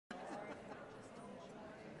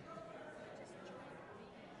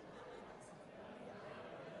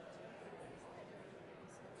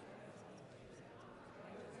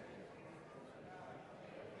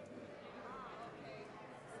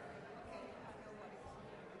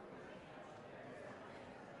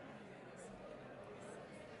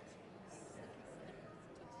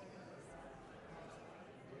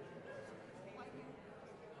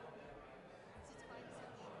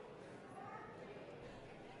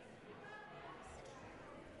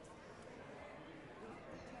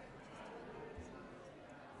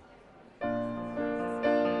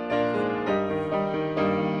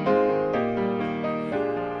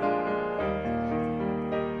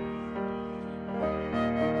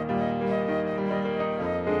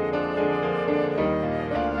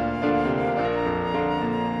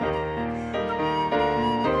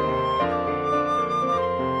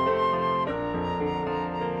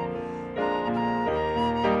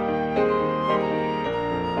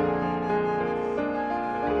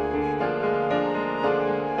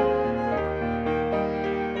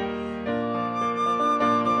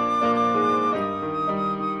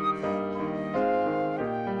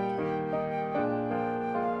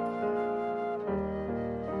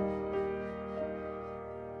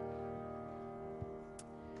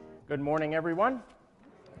Good morning, everyone.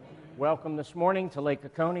 Welcome this morning to Lake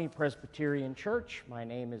Oconee Presbyterian Church. My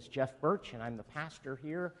name is Jeff Birch, and I'm the pastor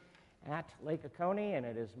here at Lake Oconee, and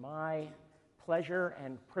it is my pleasure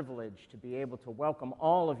and privilege to be able to welcome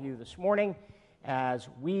all of you this morning as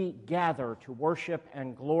we gather to worship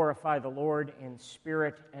and glorify the Lord in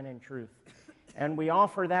spirit and in truth. And we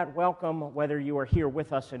offer that welcome whether you are here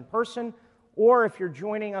with us in person or if you're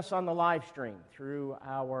joining us on the live stream through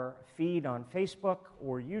our feed on Facebook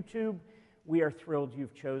or YouTube. We are thrilled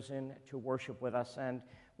you've chosen to worship with us, and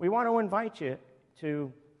we want to invite you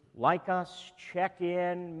to like us, check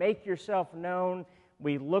in, make yourself known.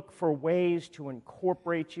 We look for ways to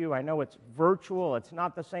incorporate you. I know it's virtual, it's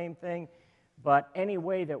not the same thing, but any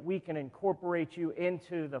way that we can incorporate you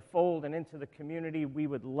into the fold and into the community, we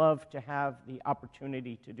would love to have the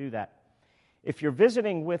opportunity to do that. If you're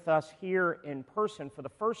visiting with us here in person for the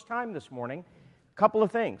first time this morning, a couple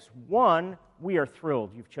of things. One, we are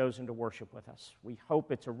thrilled you've chosen to worship with us. We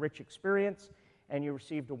hope it's a rich experience and you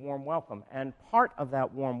received a warm welcome. And part of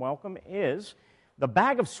that warm welcome is the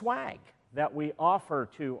bag of swag that we offer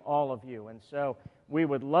to all of you. And so we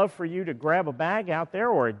would love for you to grab a bag out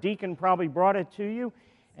there, or a deacon probably brought it to you,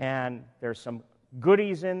 and there's some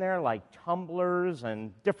goodies in there like tumblers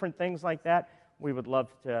and different things like that. We would love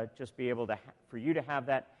to just be able to for you to have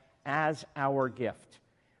that as our gift.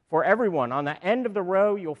 For everyone, on the end of the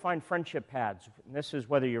row, you'll find friendship pads. And this is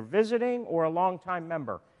whether you're visiting or a longtime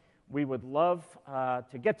member. We would love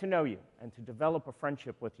to get to know you and to develop a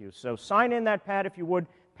friendship with you. So sign in that pad if you would,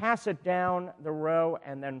 pass it down the row,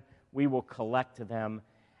 and then we will collect them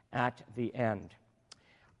at the end.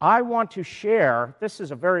 I want to share, this is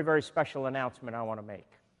a very, very special announcement I want to make.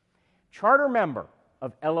 Charter member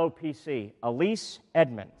of LOPC, Elise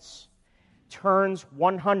Edmonds, turns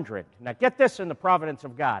 100. Now get this in the providence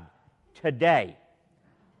of God, today.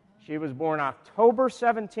 She was born October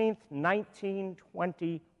 17th,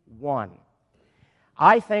 1921.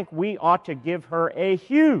 I think we ought to give her a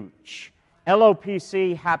huge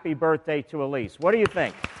LOPC happy birthday to Elise. What do you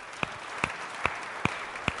think?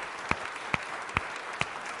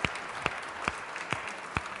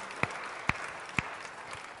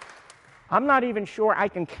 I'm not even sure I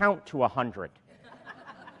can count to 100.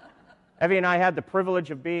 Evie and I had the privilege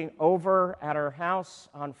of being over at her house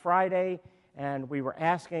on Friday, and we were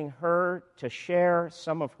asking her to share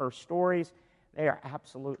some of her stories. They are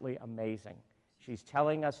absolutely amazing. She's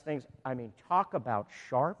telling us things, talk about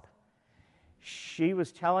sharp. She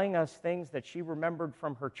was telling us things that she remembered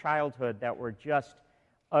from her childhood that were just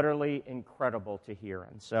utterly incredible to hear.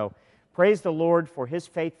 And so, praise the Lord for His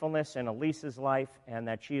faithfulness in Elise's life and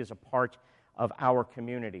that she is a part of our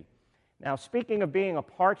community. Now, speaking of being a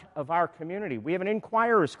part of our community, we have an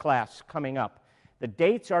Inquirers class coming up. The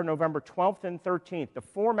dates are November 12th and 13th. The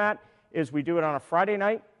format is we do it on a Friday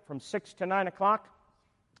night from 6 to 9 o'clock,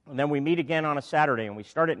 and then we meet again on a Saturday, and we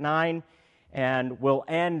start at 9, and we'll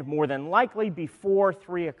end more than likely before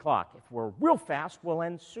 3 o'clock. If we're real fast, we'll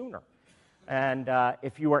end sooner. And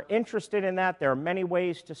if you are interested in that, there are many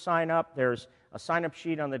ways to sign up. There's a sign-up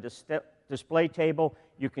sheet on the display table.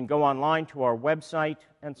 You can go online to our website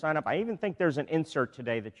and sign up. I even think there's an insert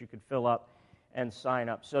today that you could fill up and sign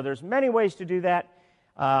up. So there's many ways to do that.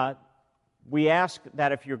 We ask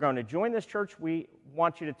that if you're going to join this church, we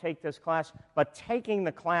want you to take this class, but taking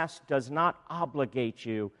the class does not obligate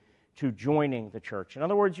you to joining the church. In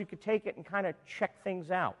other words, you could take it and kind of check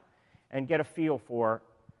things out and get a feel for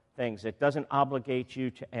things. It doesn't obligate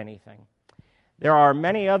you to anything. There are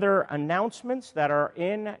many other announcements that are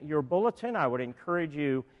in your bulletin. I would encourage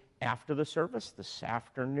you after the service this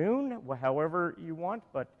afternoon, however you want,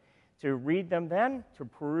 but to read them then, to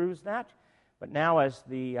peruse that. But now as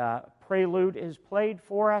the prelude is played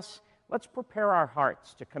for us, let's prepare our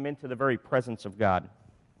hearts to come into the very presence of God.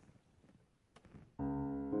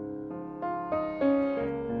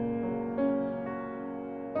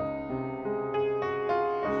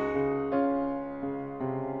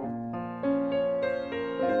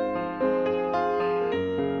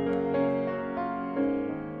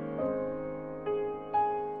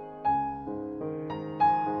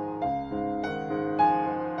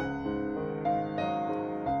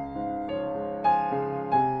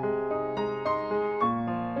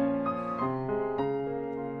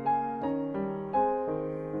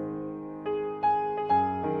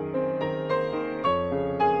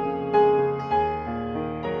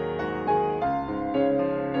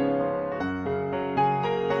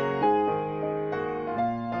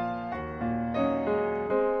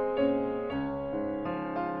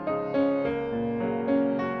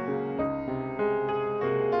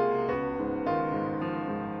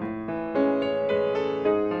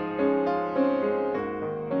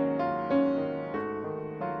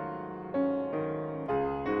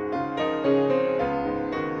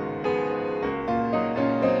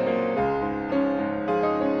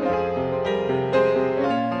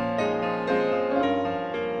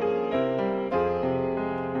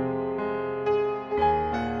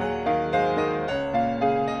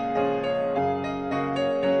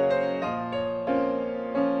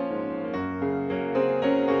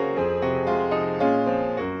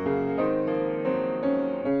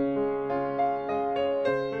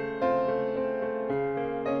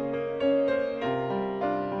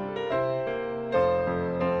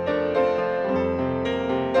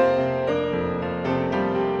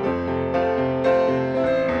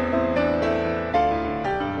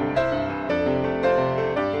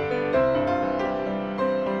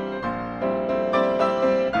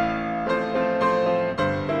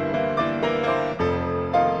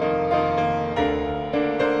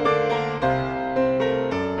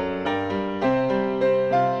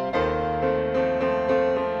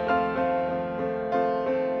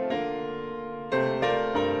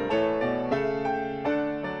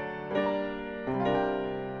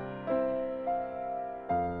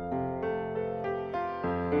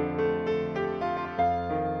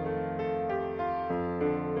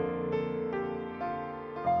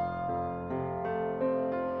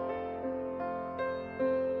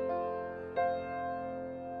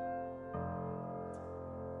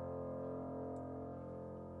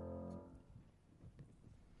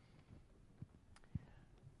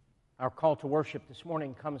 Our call to worship this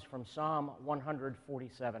morning comes from Psalm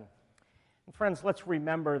 147. And friends, let's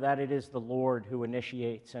remember that it is the Lord who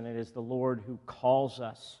initiates and it is the Lord who calls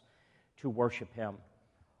us to worship Him.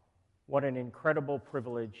 What an incredible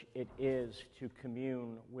privilege it is to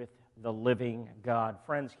commune with the living God.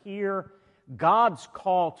 Friends, hear God's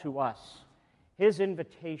call to us, His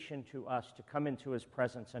invitation to us to come into His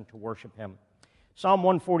presence and to worship Him. Psalm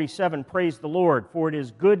 147, praise the Lord, for it is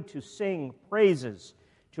good to sing praises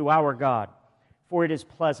to our God, for it is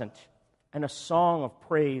pleasant, and a song of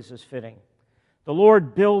praise is fitting. The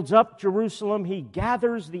Lord builds up Jerusalem. He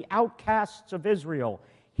gathers the outcasts of Israel.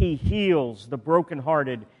 He heals the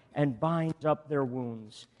brokenhearted and binds up their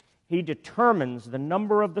wounds. He determines the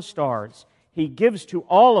number of the stars. He gives to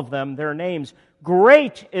all of them their names.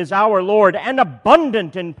 Great is our Lord and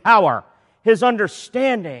abundant in power. His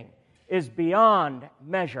understanding is beyond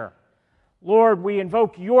measure. Lord, we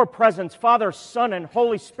invoke your presence, Father, Son, and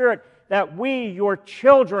Holy Spirit, that we, your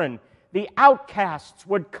children, the outcasts,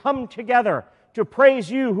 would come together to praise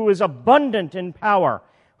you who is abundant in power,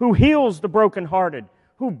 who heals the brokenhearted,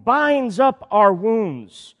 who binds up our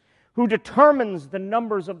wounds, who determines the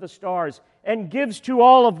numbers of the stars and gives to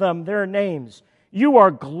all of them their names. You are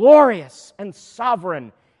glorious and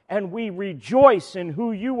sovereign, and we rejoice in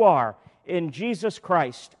who you are, in Jesus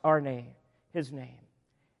Christ, our name, His name.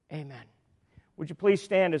 Amen. Would you please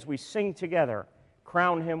stand as we sing together,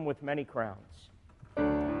 Crown Him with Many Crowns.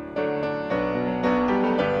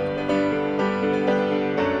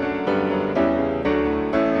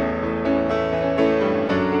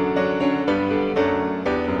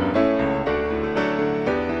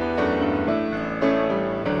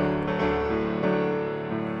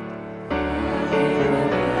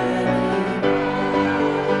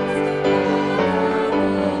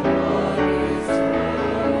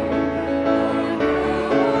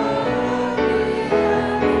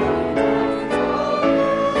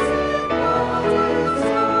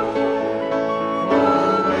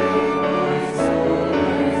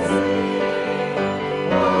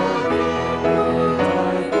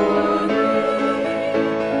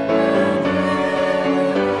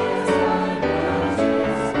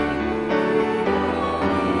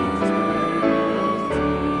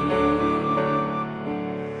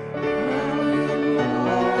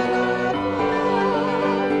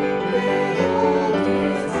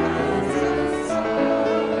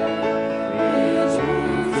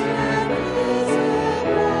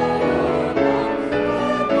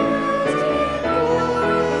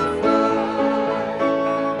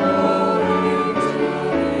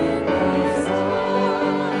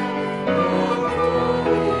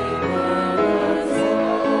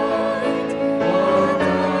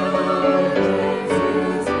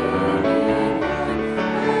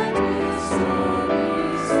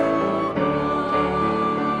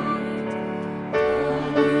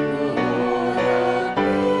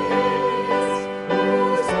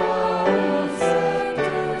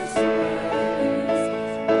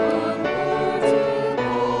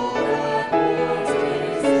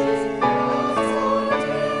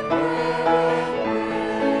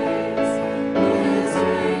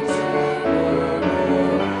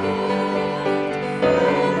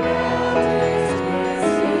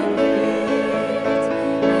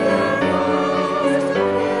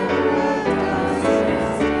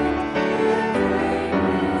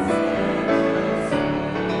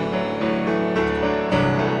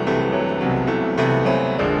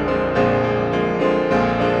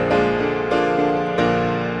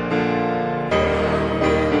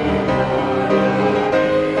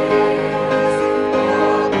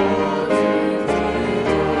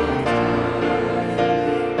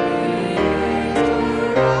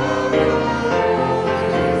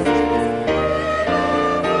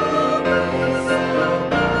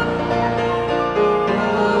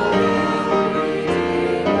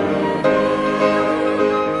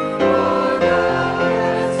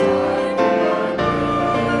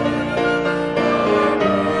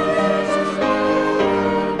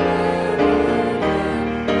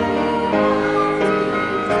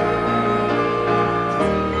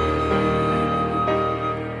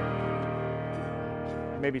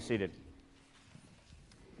 Be seated.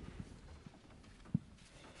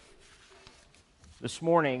 This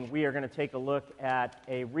morning, we are going to take a look at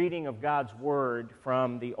a reading of God's Word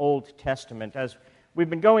from the Old Testament. As we've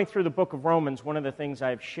been going through the book of Romans, one of the things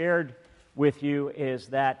I've shared with you is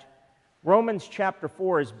that Romans chapter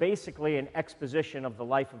 4 is basically an exposition of the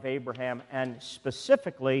life of Abraham and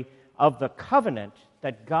specifically of the covenant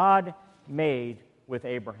that God made with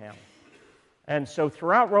Abraham. And so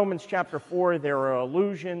throughout Romans chapter 4, there are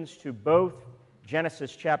allusions to both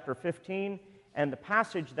Genesis chapter 15 And the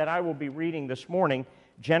passage that I will be reading this morning,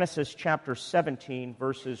 Genesis chapter 17,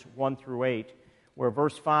 verses 1 through 8, where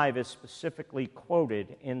verse 5 is specifically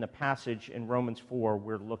quoted in the passage in Romans 4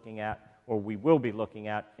 we're looking at, or we will be looking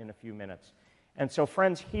at in a few minutes. And so,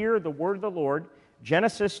 friends, hear the word of the Lord,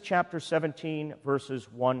 Genesis chapter 17, verses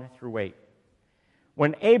 1 through 8.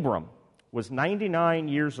 When Abram was 99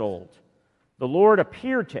 years old, the Lord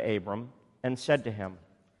appeared to Abram and said to him,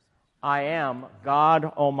 I am God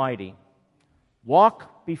Almighty.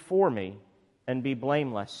 Walk before me and be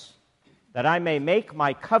blameless, that I may make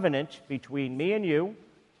my covenant between me and you,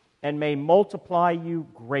 and may multiply you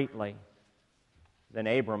greatly. Then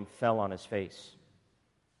Abram fell on his face.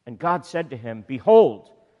 And God said to him, Behold,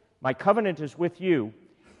 my covenant is with you,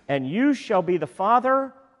 and you shall be the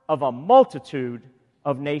father of a multitude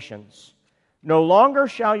of nations. No longer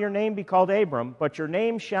shall your name be called Abram, but your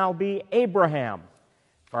name shall be Abraham,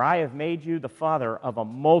 for I have made you the father of a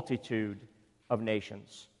multitude of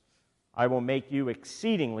nations. I will make you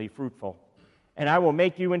exceedingly fruitful, and I will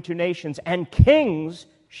make you into nations, and kings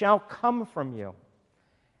shall come from you.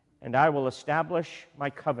 And I will establish my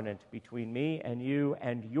covenant between me and you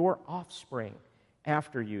and your offspring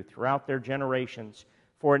after you throughout their generations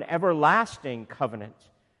for an everlasting covenant,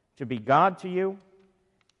 to be God to you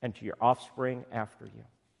and to your offspring after you.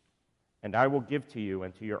 And I will give to you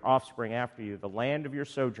and to your offspring after you the land of your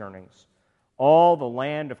sojournings, all the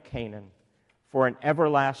land of Canaan, for an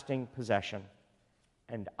everlasting possession,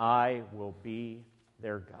 and I will be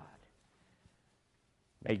their God.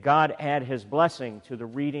 May God add His blessing to the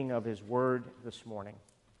reading of His word this morning.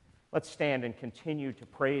 Let's stand and continue to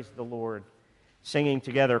praise the Lord, singing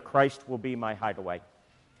together, Christ Will Be My Hideaway.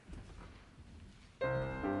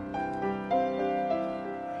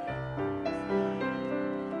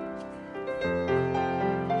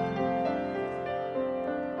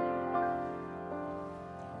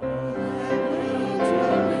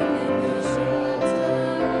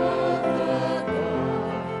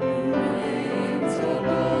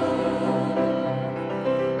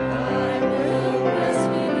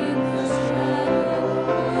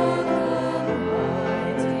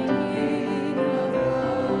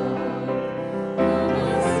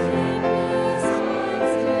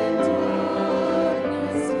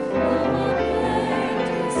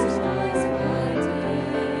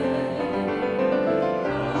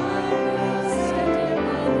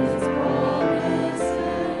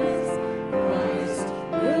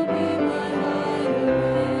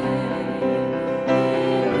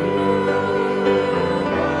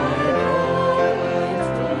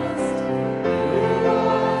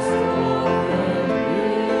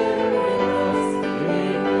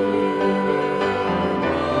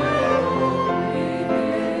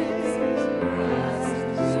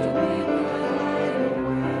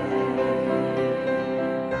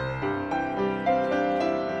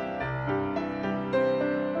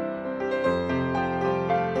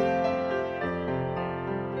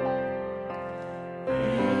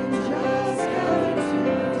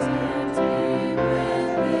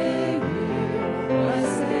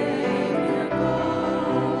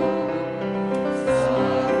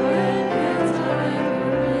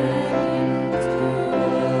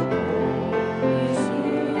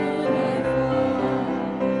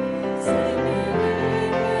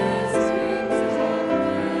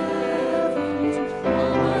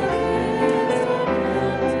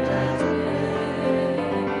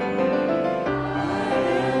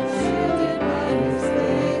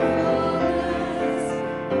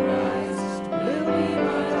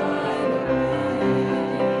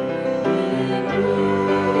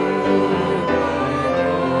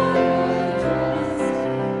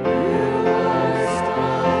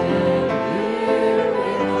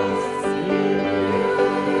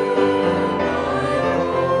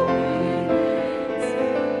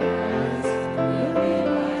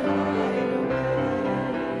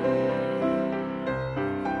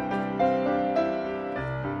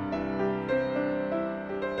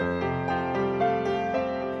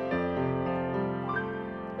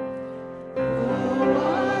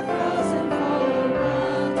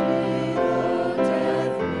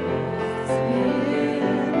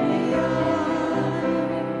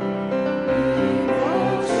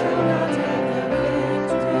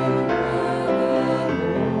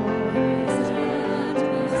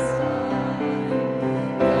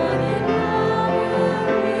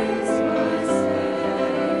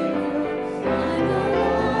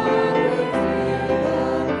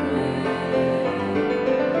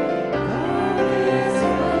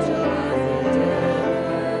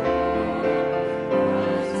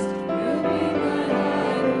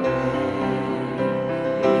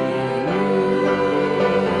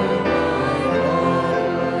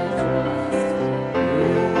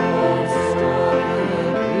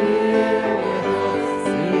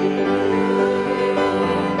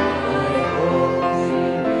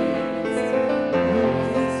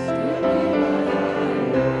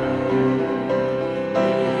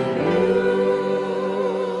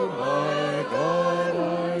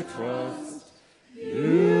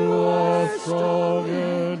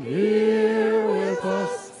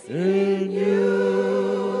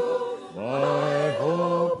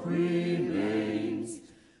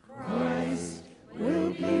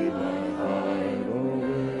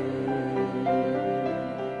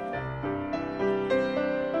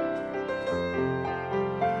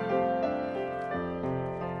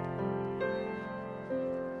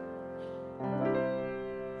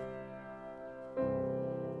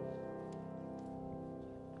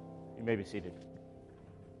 may be seated.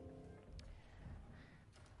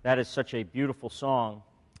 That is such a beautiful song.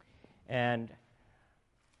 And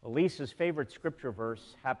Elisa's favorite scripture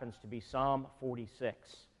verse happens to be Psalm 46.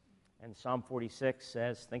 And Psalm 46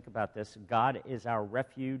 says, think about this, God is our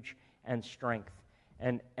refuge and strength,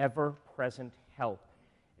 an ever-present help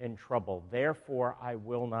in trouble. Therefore, I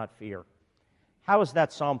will not fear. How is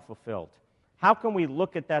that psalm fulfilled? How can we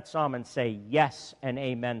look at that psalm and say yes and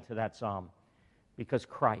amen to that psalm? Because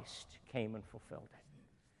Christ came and fulfilled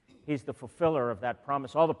it. He's the fulfiller of that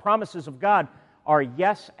promise. All the promises of God are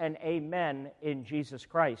yes and amen in Jesus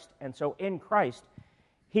Christ. And so in Christ,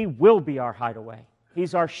 He will be our hideaway.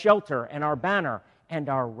 He's our shelter and our banner and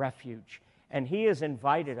our refuge. And He has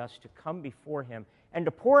invited us to come before Him and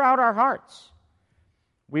to pour out our hearts.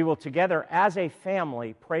 We will together as a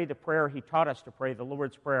family pray the prayer He taught us to pray, the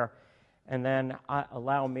Lord's Prayer. And then I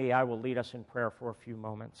will lead us in prayer for a few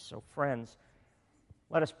moments. So friends,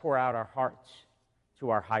 let us pour out our hearts to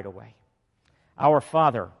our hideaway. Our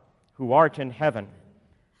Father, who art in heaven,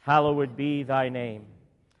 hallowed be Thy name.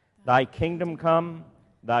 Thy kingdom come,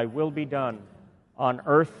 Thy will be done, on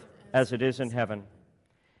earth as it is in heaven.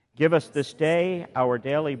 Give us this day our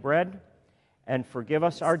daily bread, and forgive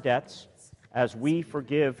us our debts, as we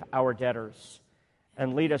forgive our debtors.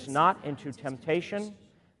 And lead us not into temptation,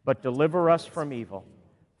 but deliver us from evil.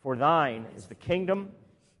 For Thine is the kingdom,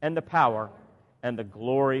 and the power, and the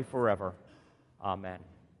glory forever. Amen.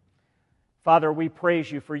 Father, we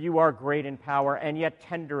praise You, for You are great in power, and yet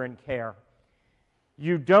tender in care.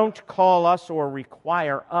 You don't call us or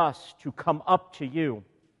require us to come up to You,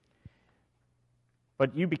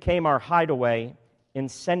 but You became our hideaway in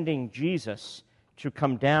sending Jesus to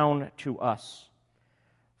come down to us.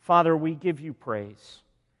 Father, we give You praise,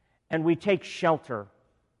 and we take shelter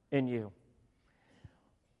in You.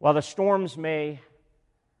 While the storms may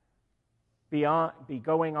be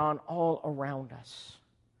going on all around us,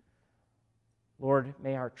 Lord,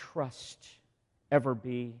 may our trust ever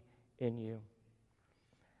be in You.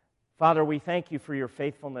 Father, we thank You for Your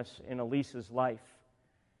faithfulness in Elisa's life,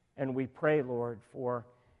 and we pray, Lord, for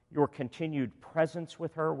Your continued presence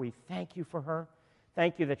with her. We thank You for her.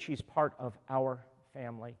 Thank You that she's part of our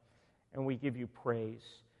family, and we give You praise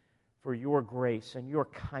for Your grace and Your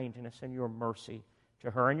kindness and Your mercy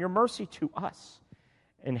to her and Your mercy to us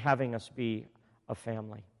in having us be a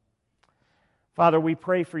family. Father, we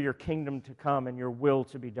pray for Your kingdom to come and Your will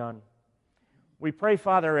to be done. We pray,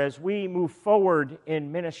 Father, as we move forward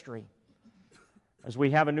in ministry, as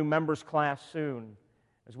we have a new members class soon,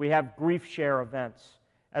 as we have grief share events,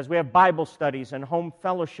 as we have Bible studies and home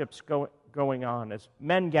fellowships going on, as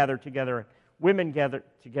men gather together, women gather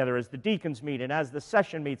together, as the deacons meet, and as the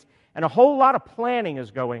session meets, and a whole lot of planning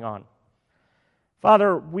is going on.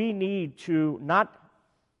 Father, we need to not,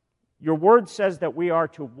 Your word says that we are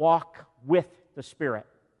to walk with the Spirit.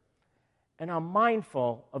 And I'm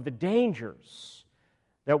mindful of the dangers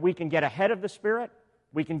that we can get ahead of the Spirit,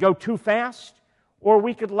 we can go too fast, or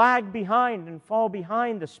we could lag behind and fall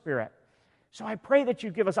behind the Spirit. So I pray that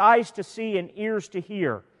You give us eyes to see and ears to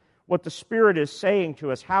hear what the Spirit is saying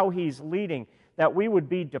to us, how He's leading, that we would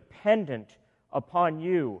be dependent upon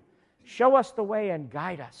You. Show us the way and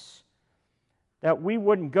guide us, that we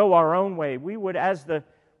wouldn't go our own way. We would, as the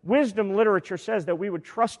wisdom literature says, that we would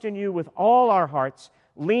trust in You with all our hearts,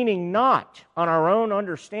 leaning not on our own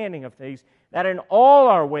understanding of things, that in all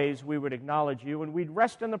our ways we would acknowledge You, and we'd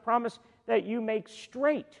rest in the promise that You make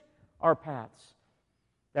straight our paths,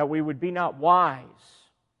 that we would be not wise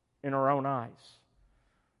in our own eyes.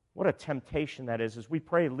 What a temptation that is. As we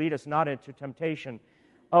pray, lead us not into temptation.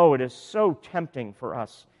 Oh, it is so tempting for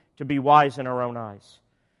us to be wise in our own eyes,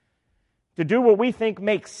 to do what we think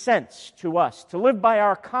makes sense to us, to live by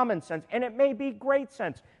our common sense, and it may be great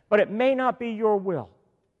sense, but it may not be Your will.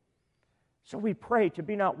 So we pray to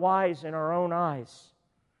be not wise in our own eyes,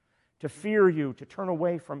 to fear You, to turn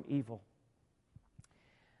away from evil.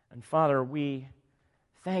 And Father, we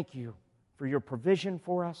thank You for Your provision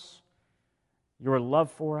for us, Your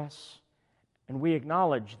love for us, and we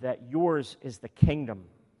acknowledge that Yours is the kingdom,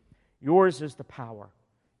 Yours is the power,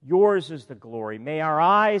 Yours is the glory. May our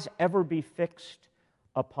eyes ever be fixed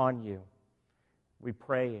upon You. We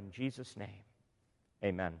pray in Jesus' name.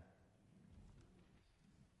 Amen.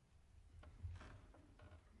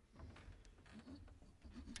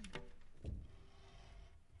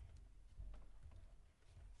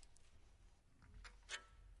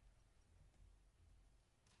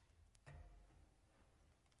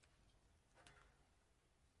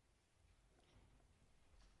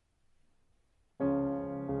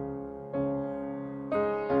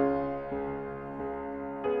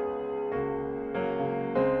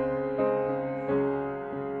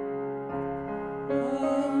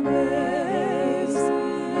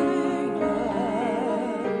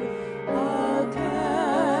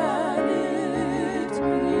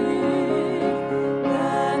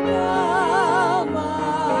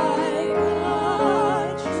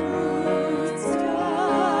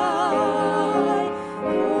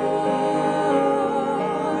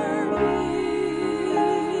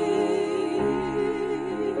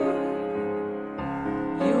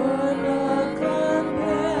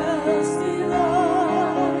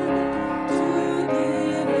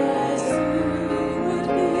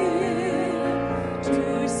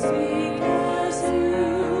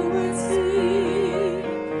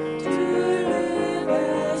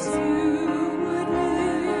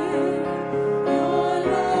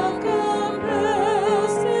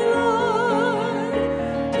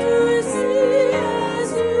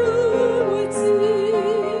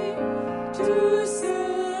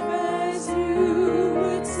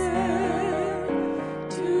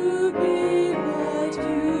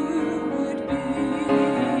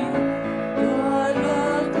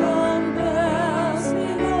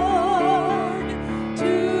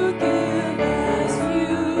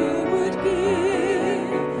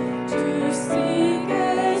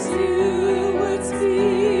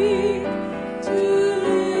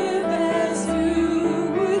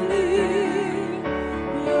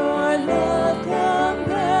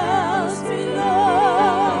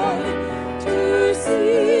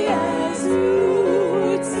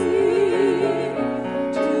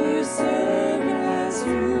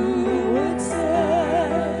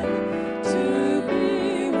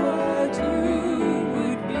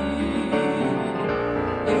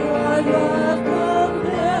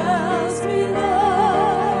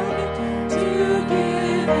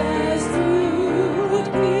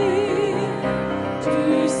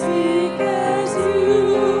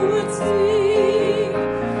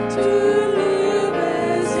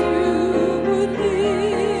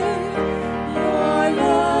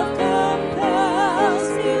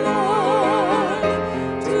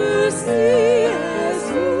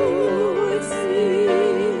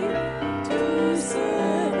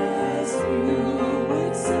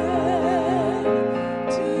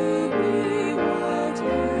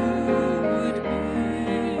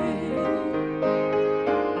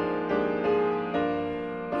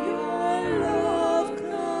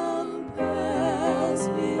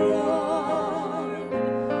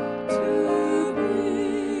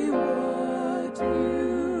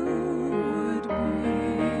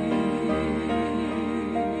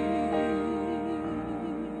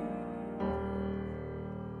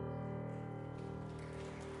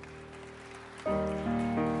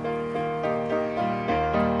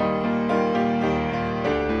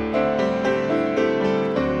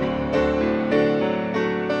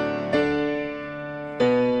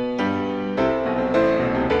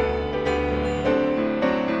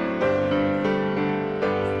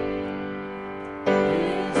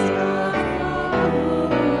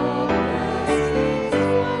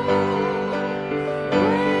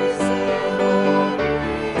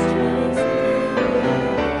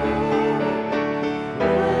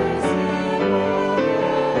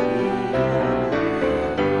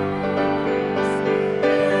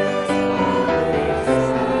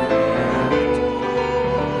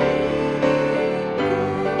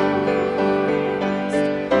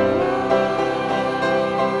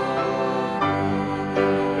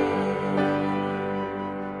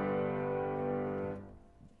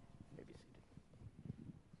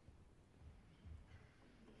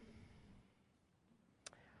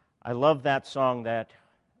 I love that song that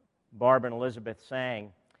Barb and Elizabeth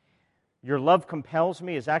sang. Your love compels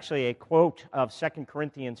me is actually a quote of 2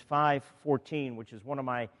 Corinthians 5:14, which is one of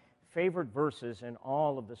my favorite verses in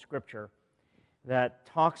all of the Scripture that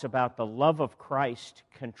talks about the love of Christ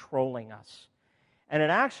controlling us. And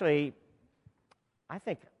it actually, I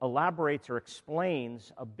think, elaborates or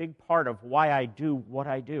explains a big part of why I do what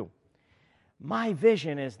I do. My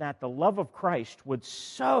vision is that the love of Christ would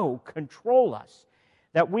so control us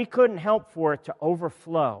that we couldn't help for it to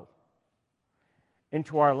overflow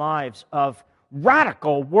into our lives of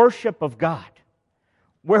radical worship of God,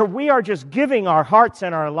 where we are just giving our hearts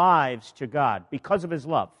and our lives to God because of His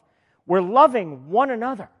love. We're loving one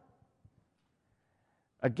another,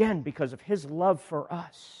 again, because of His love for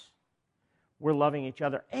us. We're loving each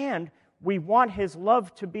other, and we want His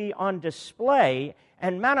love to be on display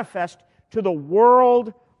and manifest to the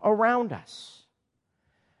world around us.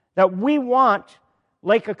 That we want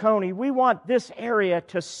Lake Oconee, we want this area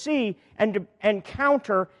to see and to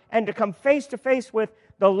encounter and to come face to face with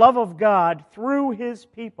the love of God through His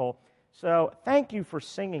people. So thank you for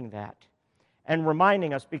singing that and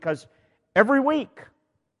reminding us, because every week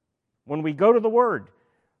when we go to the Word,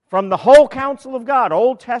 from the whole counsel of God,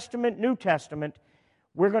 Old Testament, New Testament,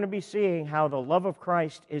 we're going to be seeing how the love of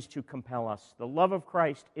Christ is to compel us. The love of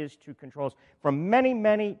Christ is to control us from many,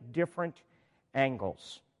 many different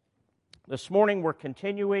angles. This morning we're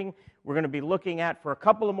continuing. We're going to be looking at, for a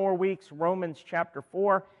couple of more weeks, Romans chapter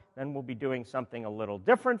 4. Then we'll be doing something a little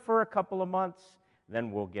different for a couple of months.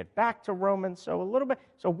 Then we'll get back to Romans.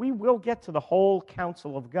 So we will get to the whole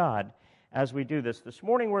counsel of God as we do this. This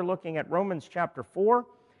morning we're looking at Romans chapter 4,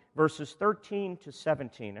 verses 13 to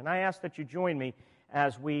 17. And I ask that you join me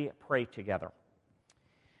as we pray together.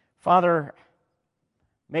 Father,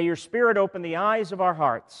 may your Spirit open the eyes of our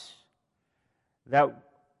hearts, that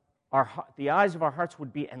the eyes of our hearts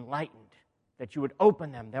would be enlightened, that you would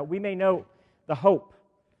open them, that we may know the hope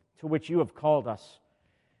to which you have called us,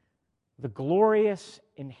 the glorious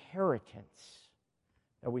inheritance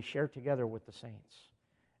that we share together with the saints,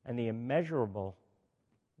 and the immeasurable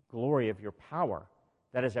glory of your power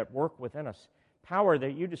that is at work within us. Power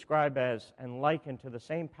that you describe as and liken to the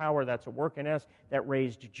same power that's at work in us that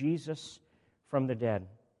raised Jesus from the dead.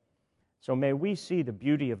 So may we see the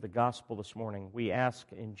beauty of the gospel this morning. We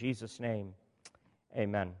ask in Jesus' name,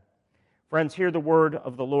 amen. Friends, hear the word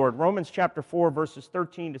of the Lord. Romans chapter 4, verses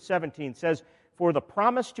 13 to 17 says, "For the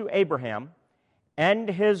promise to Abraham and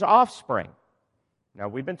his offspring." Now,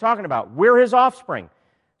 we've been talking about, we're his offspring.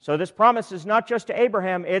 So this promise is not just to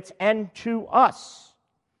Abraham, it's and to us.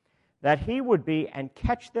 That he would be, and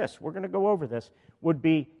catch this, we're going to go over this, would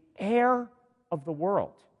be heir of the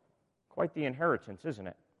world. Quite the inheritance, isn't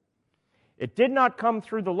it? It did not come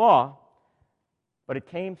through the law, but it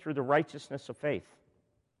came through the righteousness of faith.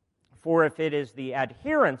 For if it is the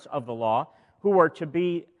adherents of the law who are to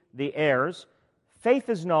be the heirs, faith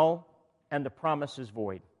is null and the promise is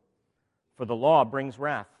void. For the law brings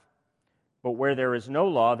wrath. But where there is no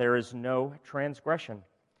law, there is no transgression.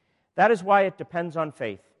 That is why it depends on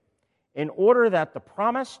faith, in order that the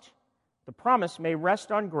promise may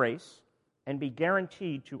rest on grace and be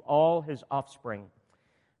guaranteed to all his offspring,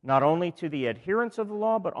 not only to the adherents of the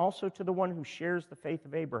law, but also to the one who shares the faith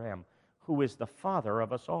of Abraham, who is the father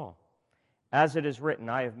of us all. As it is written,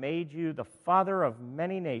 I have made you the father of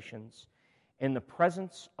many nations in the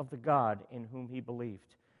presence of the God in whom he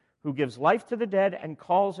believed, who gives life to the dead and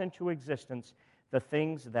calls into existence the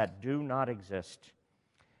things that do not exist.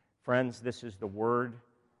 Friends, this is the word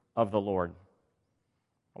of the Lord.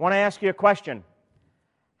 I want to ask you a question.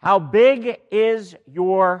 How big is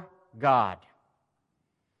your God?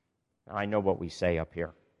 Now, I know what we say up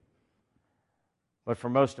here, but for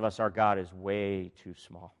most of us, our God is way too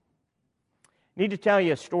small. I need to tell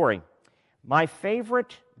you a story. My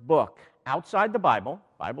favorite book outside the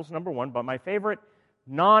Bible's number one, but my favorite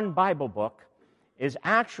non-Bible book is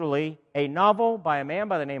actually a novel by a man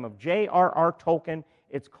by the name of J.R.R. Tolkien.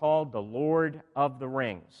 It's called The Lord of the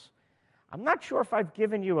Rings. I'm not sure if I've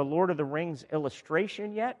given you a Lord of the Rings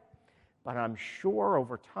illustration yet, but I'm sure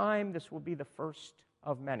over time this will be the first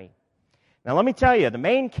of many. Now let me tell you, the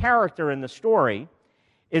main character in the story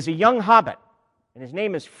is a young hobbit, and his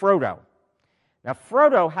name is Frodo. Now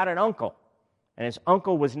Frodo had an uncle, and his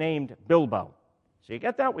uncle was named Bilbo. So you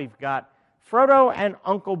get that? We've got Frodo and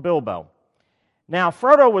Uncle Bilbo. Now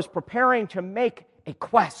Frodo was preparing to make a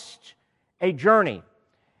quest, a journey,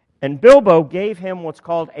 and Bilbo gave him what's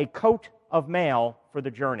called a coat of mail for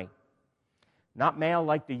the journey. Not mail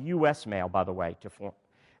like the U.S. mail, by the way, to form,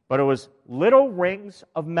 but it was little rings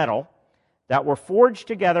of metal that were forged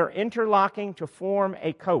together, interlocking to form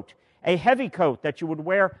a coat, a heavy coat that you would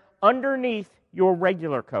wear underneath your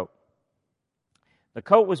regular coat. The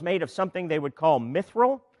coat was made of something they would call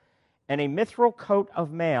mithril, and a mithril coat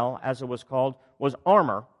of mail, as it was called, was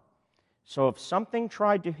armor. So if something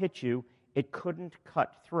tried to hit you, it couldn't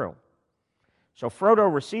cut through. So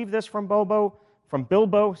Frodo received this from Bilbo.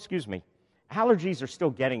 Allergies are still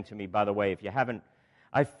getting to me, by the way, if you haven't.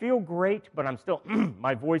 I feel great, but I'm still,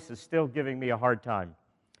 my voice is still giving me a hard time.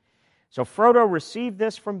 So Frodo received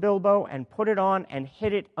this from Bilbo and put it on and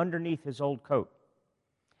hid it underneath his old coat.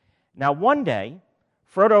 Now one day,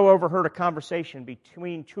 Frodo overheard a conversation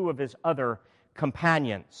between two of his other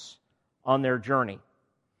companions on their journey.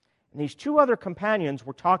 And these two other companions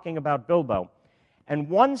were talking about Bilbo. And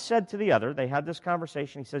one said to the other, they had this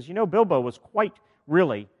conversation, he says, you know, Bilbo was quite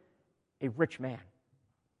really a rich man,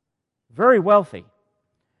 very wealthy.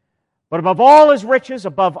 But above all his riches,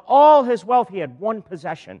 above all his wealth, he had one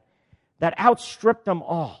possession that outstripped them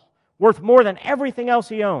all, worth more than everything else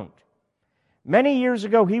he owned. Many years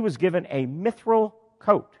ago, he was given a mithril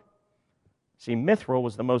coat. See, mithril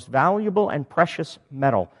was the most valuable and precious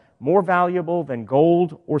metal, more valuable than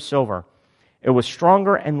gold or silver. It was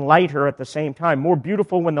stronger and lighter at the same time, more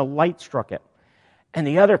beautiful when the light struck it. And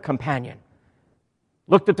the other companion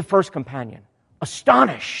looked at the first companion,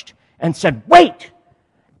 astonished, and said, wait,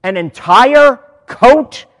 an entire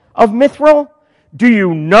coat of mithril? Do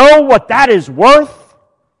you know what that is worth?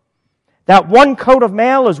 That one coat of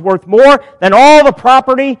mail is worth more than all the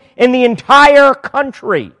property in the entire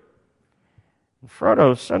country. And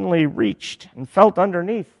Frodo suddenly reached and felt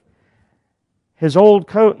underneath his old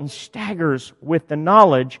coat and staggers with the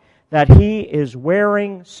knowledge that he is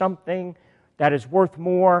wearing something that is worth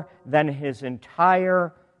more than his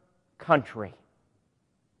entire country.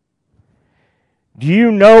 Do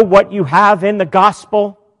you know what you have in the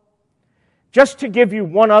gospel? Just to give you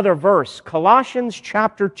one other verse, Colossians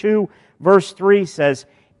chapter 2, verse 3 says,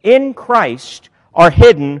 in Christ are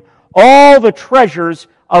hidden all the treasures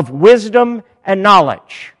of wisdom and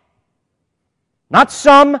knowledge. Not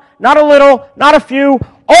some, not a little, not a few,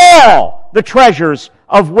 all the treasures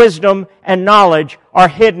of wisdom and knowledge are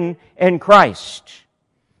hidden in Christ.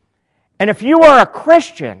 And if you are a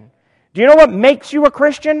Christian, do you know what makes you a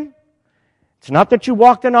Christian? It's not that you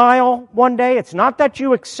walked an aisle one day. It's not that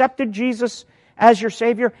you accepted Jesus as your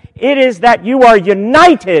Savior. It is that you are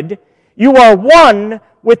united, you are one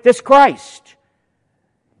with this Christ.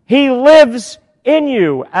 He lives in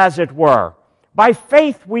you, as it were. By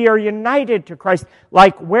faith, we are united to Christ.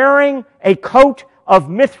 Like wearing a coat of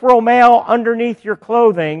mithril mail underneath your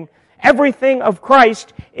clothing, everything of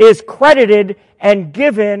Christ is credited and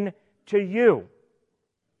given to you.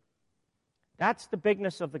 That's the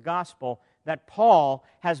bigness of the gospel that Paul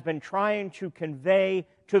has been trying to convey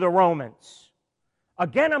to the Romans.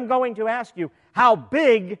 Again, I'm going to ask you, how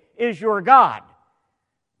big is your God?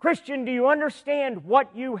 Christian, do you understand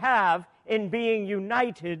what you have in being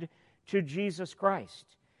united to Jesus Christ?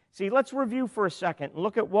 See, let's review for a second and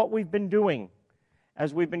look at what we've been doing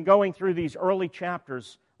as we've been going through these early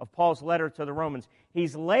chapters of Paul's letter to the Romans.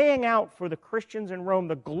 He's laying out for the Christians in Rome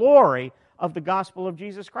the glory of the gospel of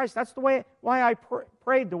Jesus Christ. That's why I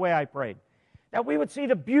prayed the way I prayed. That we would see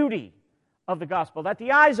the beauty of the gospel, that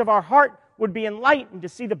the eyes of our heart would be enlightened to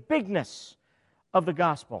see the bigness of the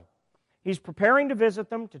gospel. He's preparing to visit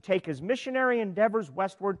them, to take his missionary endeavors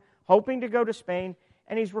westward, hoping to go to Spain,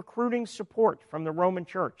 and he's recruiting support from the Roman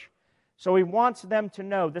church. So he wants them to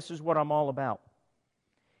know this is what I'm all about.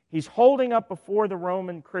 He's holding up before the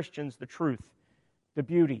Roman Christians the truth, the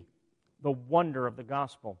beauty, the wonder of the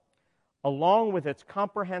gospel, along with its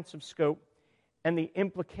comprehensive scope and the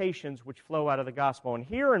implications which flow out of the gospel. And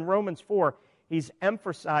here in Romans 4, he's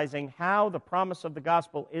emphasizing how the promise of the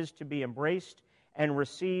gospel is to be embraced and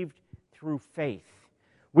received through faith.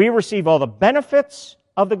 We receive all the benefits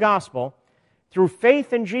of the gospel through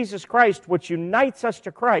faith in Jesus Christ, which unites us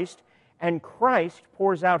to Christ, and Christ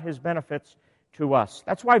pours out his benefits to us.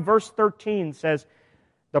 That's why verse 13 says,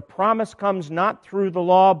 the promise comes not through the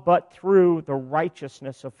law, but through the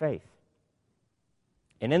righteousness of faith.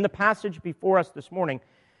 And in the passage before us this morning,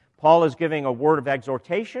 Paul is giving a word of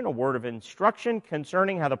exhortation, a word of instruction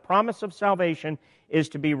concerning how the promise of salvation is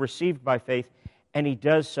to be received by faith, and he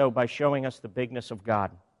does so by showing us the bigness of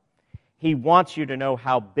God. He wants you to know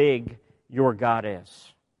how big your God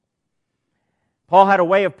is. Paul had a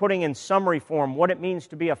way of putting in summary form what it means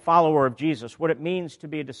to be a follower of Jesus, what it means to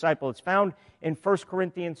be a disciple. It's found in 1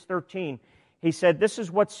 Corinthians 13. He said, this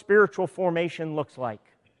is what spiritual formation looks like.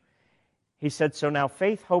 He said, so now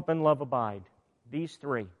faith, hope, and love abide, these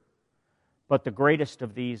three. But the greatest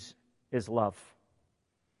of these is love.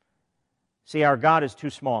 See, our God is too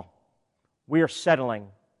small. We are settling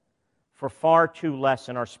for far too less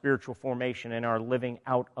in our spiritual formation and our living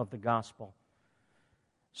out of the gospel.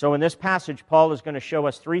 So in this passage, Paul is going to show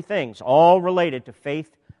us three things, all related to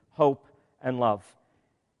faith, hope, and love.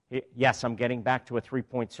 Yes, I'm getting back to a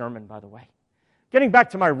 3-point sermon, by the way. Getting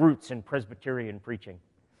back to my roots in Presbyterian preaching.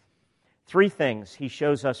 Three things. He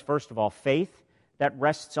shows us, first of all, faith that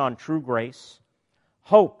rests on true grace,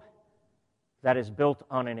 hope that is built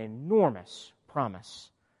on an enormous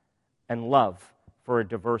promise, and love for a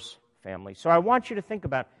diverse family. So I want you to think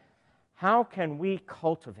about, how can we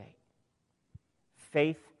cultivate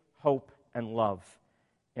faith, hope, and love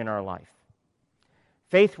in our life?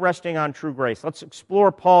 Faith resting on true grace. Let's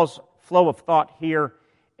explore Paul's flow of thought here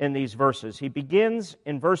in these verses. He begins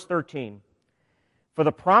in verse 13. For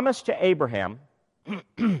the promise to Abraham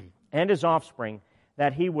and his offspring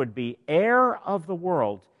that he would be heir of the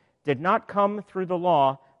world did not come through the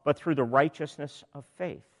law, but through the righteousness of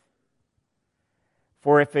faith.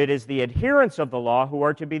 For if it is the adherents of the law who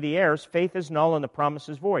are to be the heirs, faith is null and the promise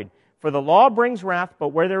is void. For the law brings wrath, but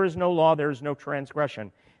where there is no law, there is no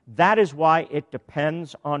transgression. That is why it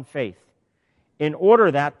depends on faith, in order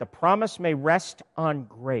that the promise may rest on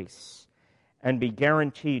grace and be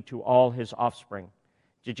guaranteed to all his offspring.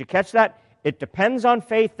 Did you catch that? It depends on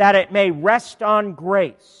faith that it may rest on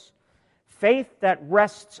grace. Faith that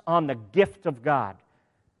rests on the gift of God,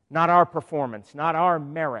 not our performance, not our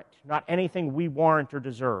merit, not anything we warrant or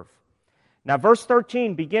deserve. Now, verse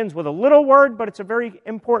 13 begins with a little word, but it's a very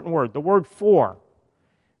important word. The word for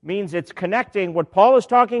means it's connecting what Paul is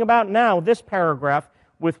talking about now, this paragraph,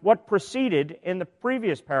 with what preceded in the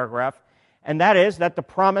previous paragraph, and that is that the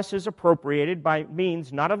promise is appropriated by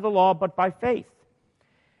means not of the law, but by faith.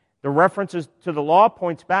 The references to the law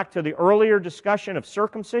points back to the earlier discussion of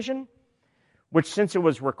circumcision, which, since it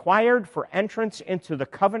was required for entrance into the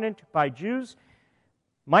covenant by Jews,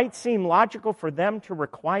 might seem logical for them to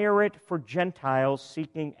require it for Gentiles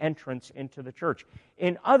seeking entrance into the church.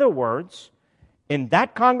 In other words, in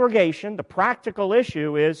that congregation, the practical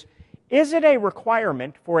issue is it a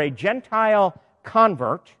requirement for a Gentile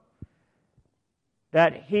convert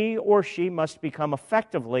that he or she must become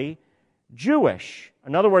effectively Jewish?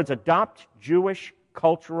 In other words, adopt Jewish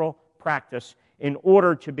cultural practice in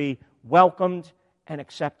order to be welcomed and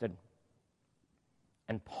accepted.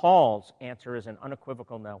 And Paul's answer is an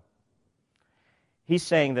unequivocal no. He's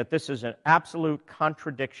saying that this is an absolute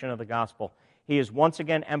contradiction of the gospel. He is once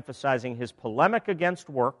again emphasizing his polemic against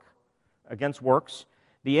works,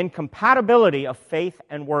 the incompatibility of faith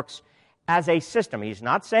and works as a system. He's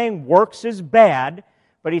not saying works is bad,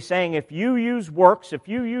 but he's saying if you use works, if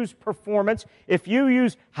you use performance, if you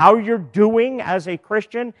use how you're doing as a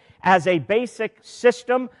Christian as a basic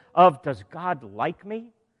system of, does God like me?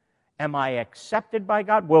 Am I accepted by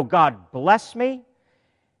God? Will God bless me?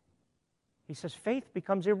 He says faith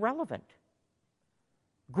becomes irrelevant.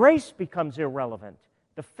 Grace becomes irrelevant.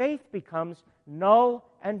 The faith becomes null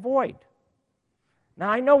and void. Now,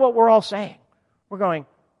 I know what we're all saying. We're going,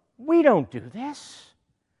 we don't do this.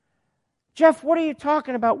 Jeff, what are you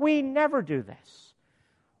talking about? We never do this.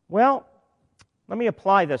 Well, let me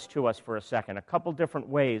apply this to us for a second. A couple different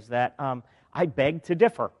ways that I beg to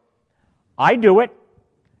differ. I do it,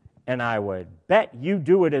 and I would bet you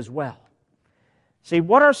do it as well. See,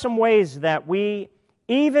 what are some ways that we,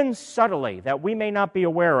 even subtly, that we may not be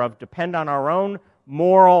aware of, depend on our own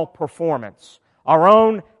moral performance, our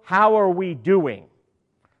own how are we doing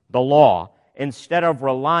the law, instead of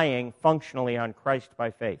relying functionally on Christ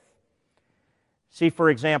by faith? See, for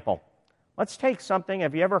example, let's take something.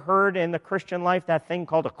 Have you ever heard in the Christian life that thing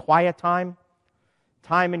called a quiet time?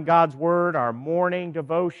 Time in God's Word, our morning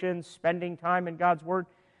devotions, spending time in God's Word.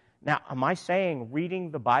 Now, am I saying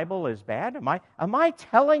reading the Bible is bad? Am I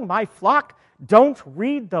telling my flock, don't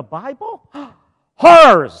read the Bible?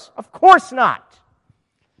 Horrors! Of course not.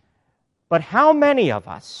 But how many of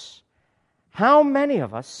us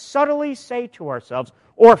subtly say to ourselves,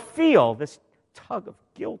 or feel this tug of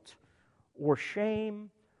guilt, or shame,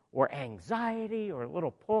 or anxiety, or a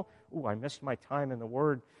little pull, ooh, I missed my time in the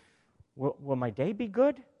Word. Will my day be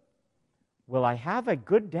good? Will I have a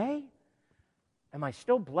good day? Am I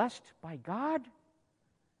still blessed by God?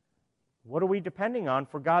 What are we depending on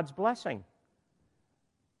for God's blessing?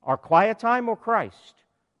 Our quiet time or Christ?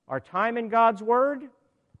 Our time in God's Word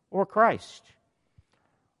or Christ?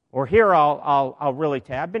 Or here I'll really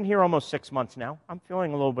tell you, I've been here almost 6 months now. I'm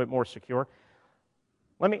feeling a little bit more secure.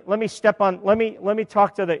 Let me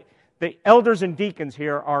talk to the elders and deacons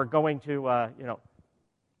here are going to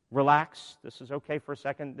relax. This is okay for a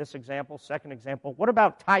second. This example, second example. What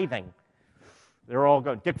about tithing? They're all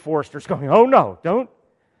going, Dick Forrester's going, oh no, don't.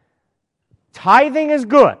 Tithing is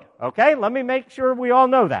good, Okay, let me make sure we all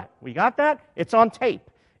know that. We got that? It's on tape.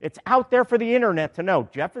 It's out there for the internet to know.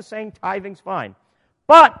 Jeff is saying tithing's fine.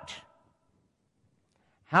 But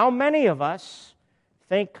how many of us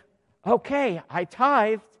think, okay, I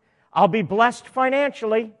tithed, I'll be blessed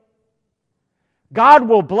financially. God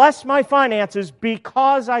will bless my finances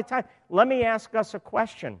because I tithe. Let me ask us a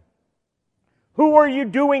question. Who are you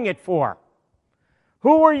doing it for?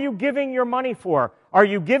 Who are you giving your money for? Are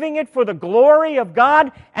you giving it for the glory of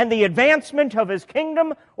God and the advancement of His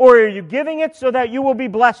kingdom, or are you giving it so that you will be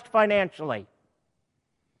blessed financially?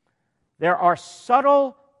 There are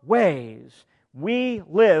subtle ways we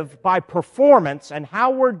live by performance and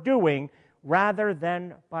how we're doing rather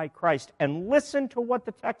than by Christ. And listen to what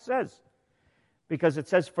the text says. Because it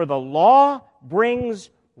says, for the law brings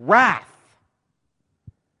wrath.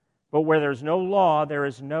 But where there's no law, there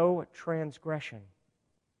is no transgression.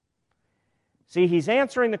 See, he's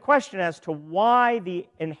answering the question as to why the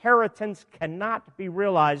inheritance cannot be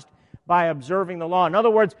realized by observing the law. In other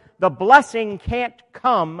words, the blessing can't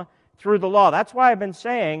come through the law. That's why I've been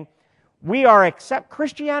saying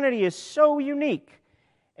Christianity is so unique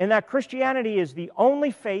in that Christianity is the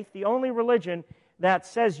only faith, the only religion that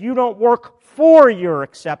says you don't work for your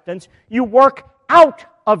acceptance, you work out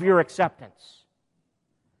of your acceptance.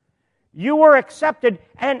 You were accepted,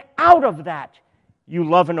 and out of that, you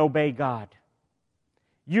love and obey God.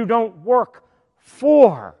 You don't work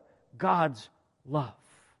for God's love.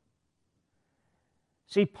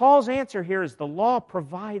 See, Paul's answer here is the law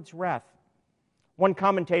provides wrath. One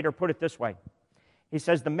commentator put it this way. He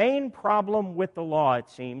says, the main problem with the law, it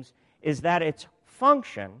seems, is that its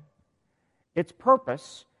function, its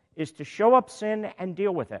purpose, is to show up sin and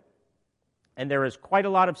deal with it. And there is quite a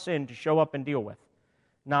lot of sin to show up and deal with,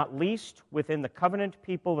 not least within the covenant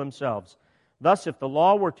people themselves. Thus, if the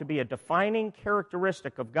law were to be a defining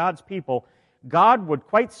characteristic of God's people, God would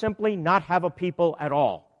quite simply not have a people at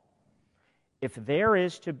all. If there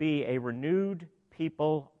is to be a renewed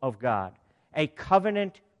people of God, a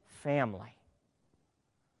covenant family,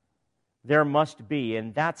 there must be,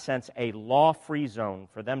 in that sense, a law-free zone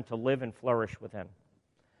for them to live and flourish within.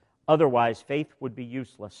 Otherwise, faith would be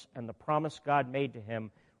useless, and the promise God made to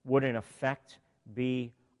him would, in effect,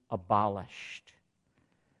 be abolished.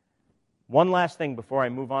 One last thing before I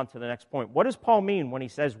move on to the next point. What does Paul mean when he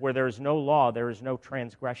says, where there is no law, there is no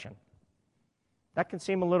transgression? That can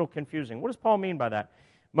seem a little confusing. What does Paul mean by that?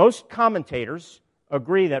 Most commentators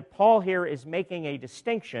agree that Paul here is making a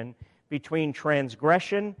distinction between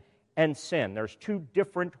transgression and sin. There's two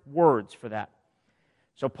different words for that.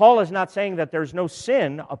 So Paul is not saying that there's no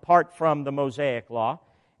sin apart from the Mosaic law.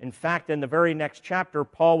 In fact, in the very next chapter,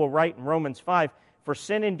 Paul will write in Romans 5, for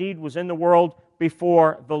sin indeed was in the world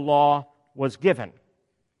before the law was given.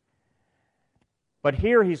 But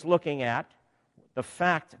here he's looking at the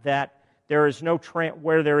fact that there is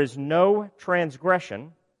where there is no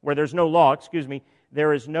transgression, where there's no law,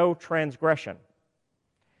 there is no transgression.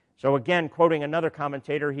 So again, quoting another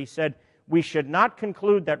commentator, he said, we should not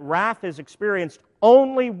conclude that wrath is experienced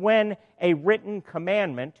only when a written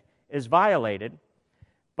commandment is violated,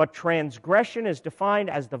 but transgression is defined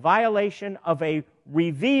as the violation of a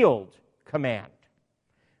revealed command,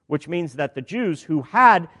 which means that the Jews who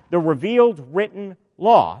had the revealed written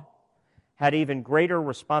law had even greater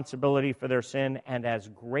responsibility for their sin and as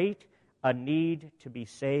great a need to be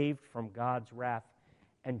saved from God's wrath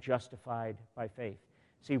and justified by faith.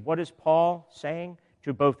 See, what is Paul saying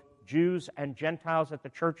to both Jews and Gentiles at the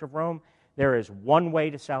Church of Rome? There is one way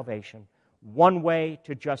to salvation, one way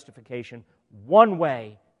to justification, one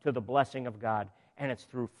way to the blessing of God, and it's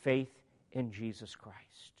through faith in Jesus Christ.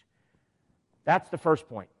 That's the first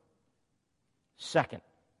point. Second,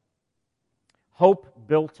 hope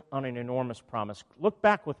built on an enormous promise. Look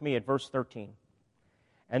back with me at verse 13.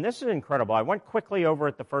 And this is incredible. I went quickly over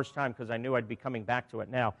it the first time because I knew I'd be coming back to it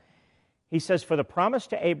now. He says, for the promise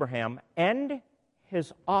to Abraham and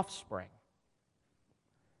his offspring,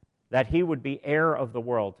 that he would be heir of the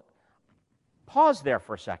world. Pause there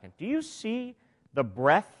for a second. Do you see the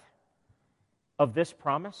breadth of this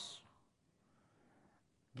promise?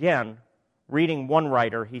 Again, reading one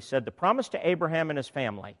writer, he said, the promise to Abraham and his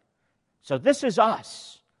family. So this is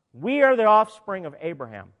us. We are the offspring of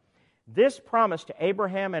Abraham. This promise to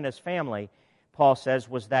Abraham and his family, Paul says,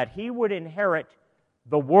 was that he would inherit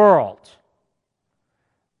the world,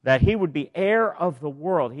 that he would be heir of the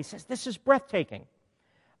world. He says this is breathtaking.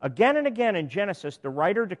 Again and again in Genesis, the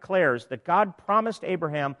writer declares that God promised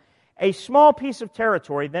Abraham a small piece of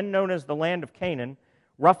territory, then known as the land of Canaan,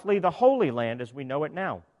 roughly the Holy Land as we know it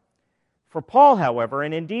now. For Paul, however,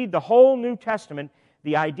 and indeed the whole New Testament,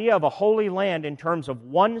 the idea of a holy land in terms of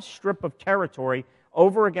one strip of territory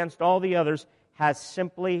over against all the others has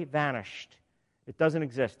simply vanished. It doesn't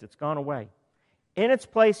exist. It's gone away. In its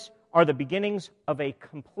place are the beginnings of a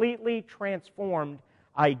completely transformed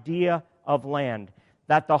idea of land.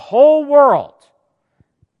 That the whole world,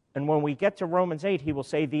 and when we get to Romans 8, he will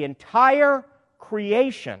say the entire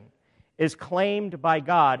creation is claimed by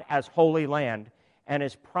God as holy land and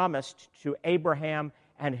is promised to Abraham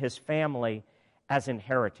and his family as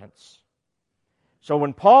inheritance. So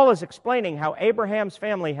when Paul is explaining how Abraham's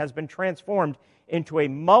family has been transformed into a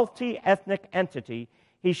multi-ethnic entity,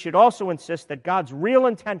 he should also insist that God's real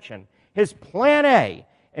intention, his plan A,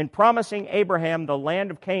 in promising Abraham the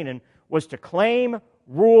land of Canaan, was to claim,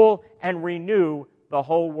 rule, and renew the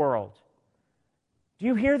whole world. Do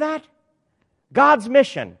you hear that? God's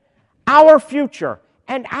mission, our future,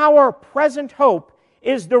 and our present hope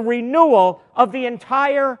is the renewal of the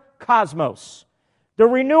entire cosmos, the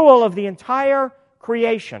renewal of the entire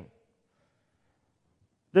creation.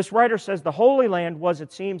 This writer says the Holy Land was,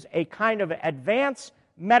 it seems, a kind of advanced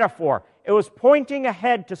metaphor. It was pointing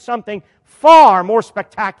ahead to something far more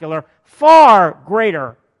spectacular, far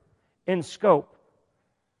greater in scope.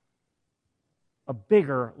 A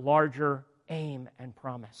bigger, larger aim and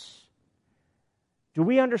promise. Do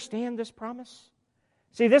we understand this promise?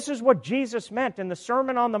 See, this is what Jesus meant in the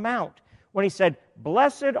Sermon on the Mount when he said,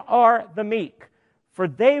 "Blessed are the meek, for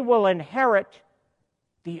they will inherit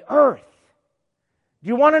the earth." Do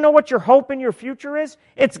you want to know what your hope in your future is?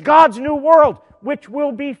 It's God's new world, which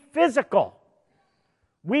will be physical.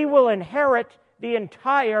 We will inherit the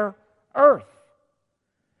entire earth.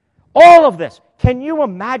 All of this. Can you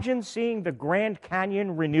imagine seeing the Grand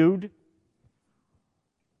Canyon renewed?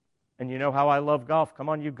 And you know how I love golf. Come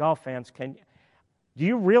on, you golf fans. Do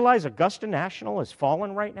you realize Augusta National has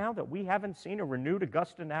fallen right now? That we haven't seen a renewed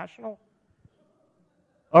Augusta National?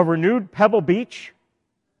 A renewed Pebble Beach?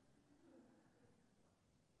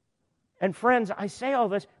 And friends, I say all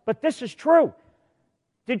this, but this is true.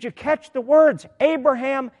 Did you catch the words?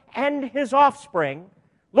 Abraham and his offspring.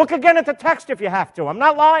 Look again at the text if you have to. I'm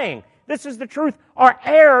not lying. This is the truth. Are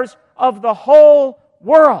heirs of the whole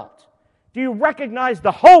world. Do you recognize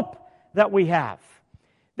the hope that we have?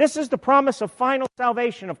 This is the promise of final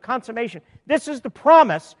salvation, of consummation. This is the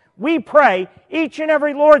promise we pray each and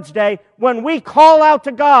every Lord's Day when we call out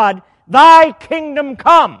to God, "Thy kingdom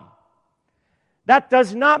come." That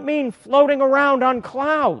does not mean floating around on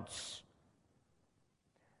clouds.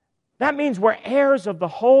 That means we're heirs of the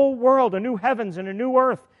whole world, a new heavens and a new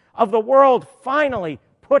earth, of the world finally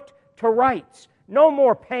put to rights. No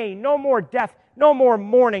more pain, no more death, no more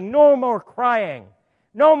mourning, no more crying,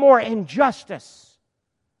 no more injustice.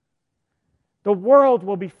 The world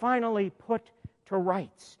will be finally put to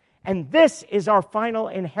rights. And this is our final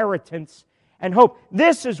inheritance and hope.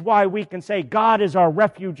 This is why we can say God is our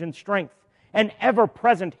refuge and strength, an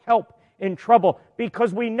ever-present help in trouble,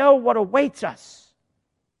 because we know what awaits us.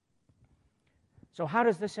 So how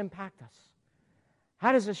does this impact us?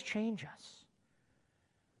 How does this change us?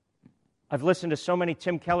 I've listened to so many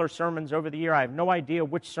Tim Keller sermons over the year. I have no idea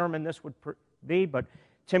which sermon this would be, but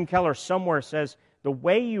Tim Keller somewhere says, the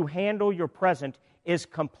way you handle your present is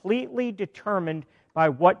completely determined by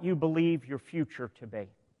what you believe your future to be.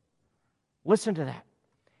 Listen to that.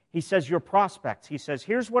 He says your prospects. He says,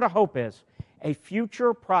 here's what a hope is. A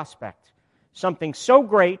future prospect. Something so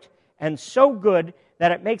great and so good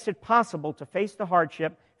that it makes it possible to face the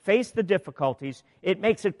hardship, face the difficulties. It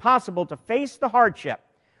makes it possible to face the hardship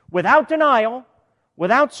without denial,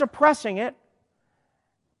 without suppressing it,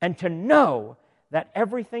 and to know that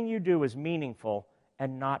everything you do is meaningful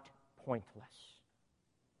and not pointless.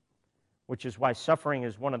 Which is why suffering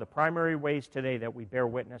is one of the primary ways today that we bear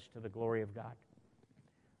witness to the glory of God.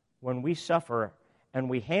 When we suffer and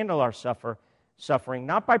we handle our suffering,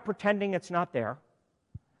 not by pretending it's not there,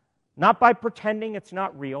 not by pretending it's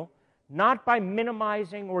not real, not by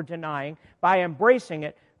minimizing or denying, by embracing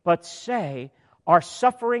it, but say our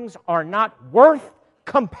sufferings are not worth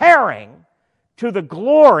comparing to the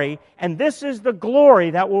glory, and this is the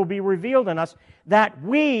glory that will be revealed in us, that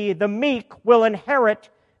we, the meek, will inherit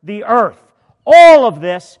the earth. All of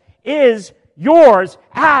this is yours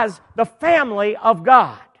as the family of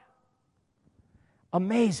God.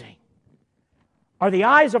 Amazing. Are the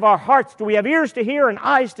eyes of our hearts, do we have ears to hear and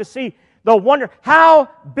eyes to see the wonder? How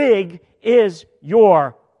big is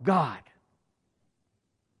your God?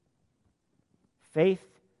 Faith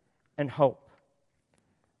and hope.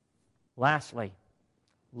 Lastly,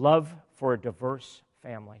 love for a diverse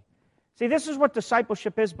family. See, this is what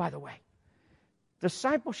discipleship is, by the way.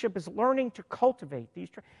 Discipleship is learning to cultivate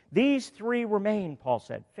these three remain, Paul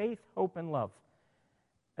said. Faith, hope, and love.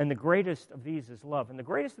 And the greatest of these is love. And the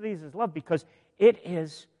greatest of these is love because it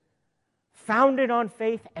is founded on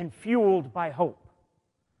faith and fueled by hope.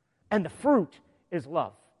 And the fruit is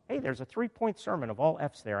love. Hey, there's a 3-point sermon of all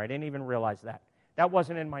F's there. I didn't even realize that. That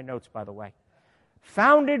wasn't in my notes, by the way.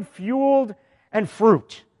 Founded, fueled, and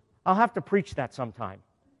fruit. I'll have to preach that sometime.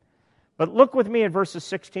 But look with me at verses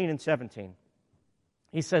 16 and 17.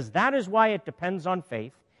 He says, that is why it depends on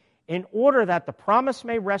faith, in order that the promise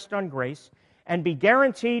may rest on grace and be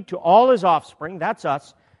guaranteed to all his offspring, that's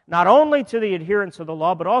us, not only to the adherents of the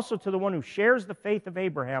law, but also to the one who shares the faith of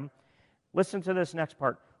Abraham. Listen to this next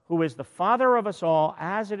part. Who is the father of us all,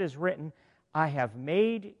 as it is written, I have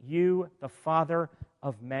made you the father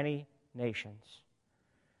of many nations.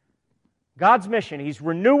 God's mission, He's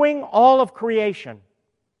renewing all of creation.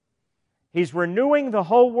 He's renewing the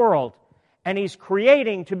whole world, and He's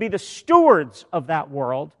creating to be the stewards of that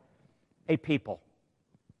world a people,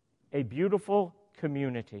 a beautiful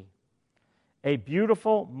community, a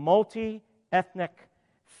beautiful multi-ethnic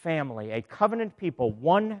family, a covenant people,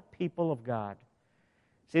 one people of God.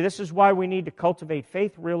 See, this is why we need to cultivate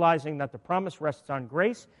faith, realizing that the promise rests on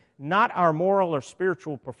grace, not our moral or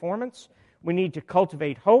spiritual performance. We need to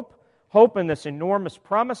cultivate hope in this enormous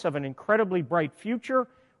promise of an incredibly bright future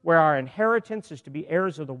where our inheritance is to be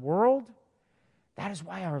heirs of the world. That is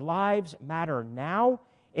why our lives matter now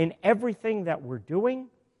in everything that we're doing.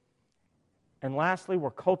 And lastly,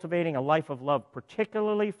 we're cultivating a life of love,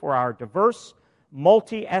 particularly for our diverse,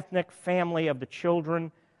 multi-ethnic family of the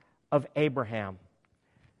children of Abraham.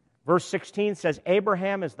 Verse 16 says,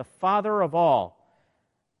 Abraham is the father of all.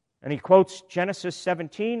 And he quotes Genesis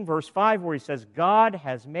 17, verse 5, where he says, God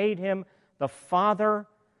has made him the father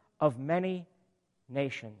of many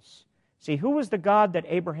nations. See, who was the God that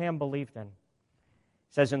Abraham believed in? It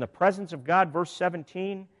says, in the presence of God, verse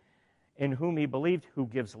 17, in whom he believed, who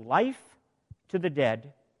gives life to the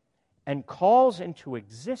dead and calls into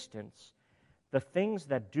existence the things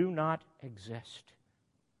that do not exist.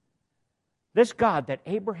 This God that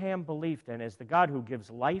Abraham believed in is the God who gives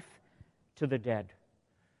life to the dead.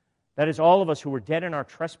 That is, all of us who were dead in our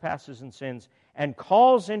trespasses and sins, and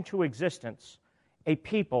calls into existence a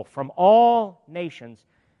people from all nations,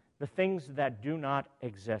 the things that do not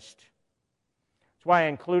exist. That's why I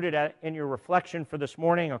included in your reflection for this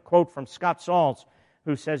morning a quote from Scott Sauls,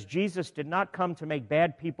 who says, Jesus did not come to make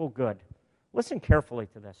bad people good. Listen carefully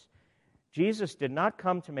to this. Jesus did not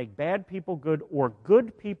come to make bad people good or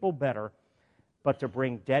good people better, but to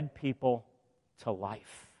bring dead people to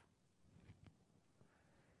life.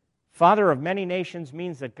 Father of many nations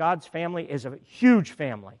means that God's family is a huge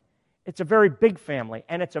family. It's a very big family,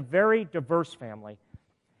 and it's a very diverse family.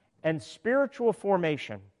 And spiritual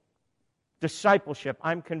formation, discipleship,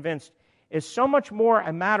 I'm convinced, is so much more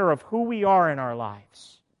a matter of who we are in our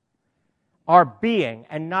lives. Our being,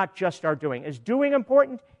 and not just our doing. Is doing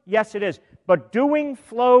important? Yes, it is. But doing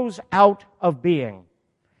flows out of being.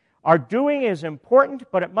 Our doing is important,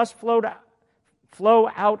 but it must flow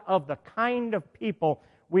out of the kind of people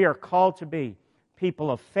we are called to be.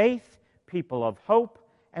 People of faith, people of hope,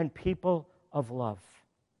 and people of love.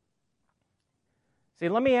 See,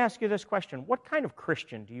 let me ask you this question. What kind of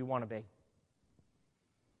Christian do you want to be?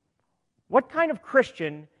 What kind of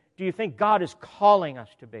Christian do you think God is calling us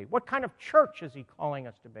to be? What kind of church is He calling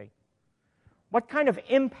us to be? What kind of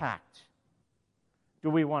impact do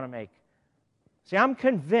we want to make? See, I'm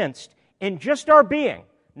convinced in just our being,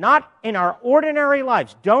 not in our ordinary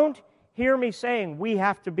lives. Don't hear me saying we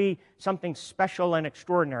have to be something special and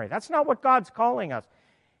extraordinary. That's not what God's calling us.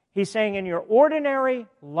 He's saying in your ordinary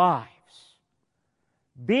lives,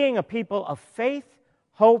 being a people of faith,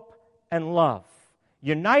 hope, and love,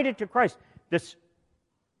 united to Christ. This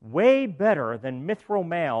way better than mithril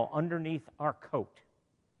mail underneath our coat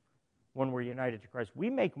when we're united to Christ. We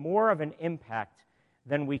make more of an impact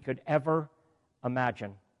than we could ever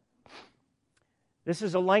imagine. This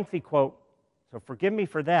is a lengthy quote, so forgive me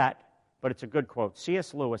for that, but it's a good quote.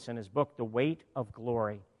 C.S. Lewis, in his book, The Weight of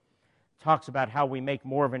Glory, talks about how we make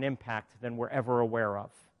more of an impact than we're ever aware of.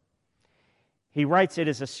 He writes, it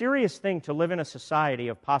is a serious thing to live in a society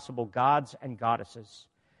of possible gods and goddesses,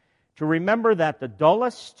 to remember that the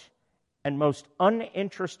dullest and most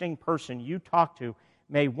uninteresting person you talk to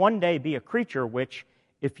may one day be a creature which,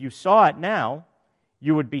 if you saw it now,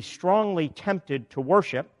 you would be strongly tempted to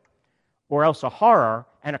worship, or else a horror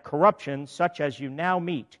and a corruption such as you now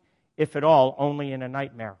meet, if at all, only in a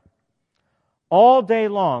nightmare. All day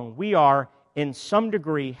long, we are, in some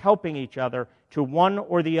degree, helping each other to one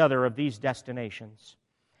or the other of these destinations.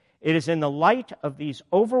 It is in the light of these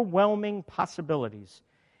overwhelming possibilities,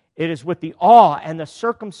 it is with the awe and the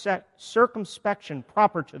circumspection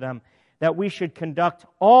proper to them, that we should conduct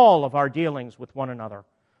all of our dealings with one another,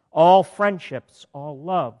 all friendships, all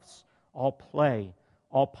loves, all play,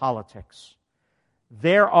 all politics.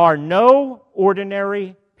 There are no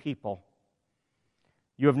ordinary people.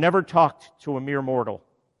 You have never talked to a mere mortal.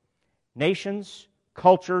 Nations,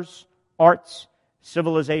 cultures, arts,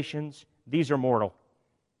 civilizations, these are mortal,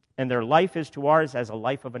 and their life is to ours as a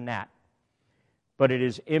life of a gnat. But it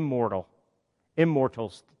is immortals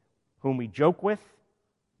whom we joke with,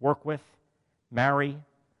 work with, marry,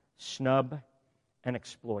 snub, and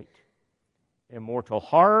exploit. Immortal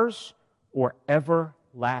horrors or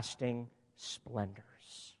everlasting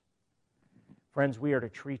splendors. Friends, we are to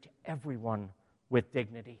treat everyone with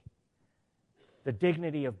dignity. The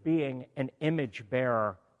dignity of being an image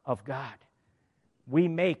bearer of God. We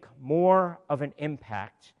make more of an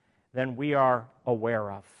impact than we are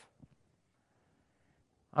aware of.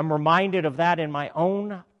 I'm reminded of that in my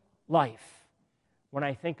own life when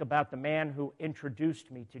I think about the man who introduced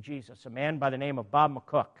me to Jesus, a man by the name of Bob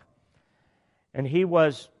McCook. And he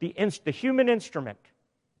was the human instrument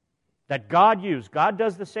that God used. God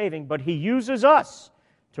does the saving, but He uses us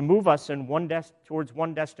to move us in towards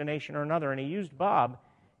one destination or another. And He used Bob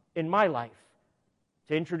in my life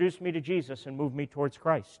to introduce me to Jesus and move me towards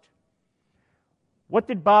Christ. What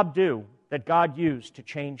did Bob do that God used to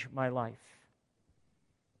change my life?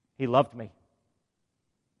 He loved me.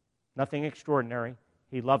 Nothing extraordinary.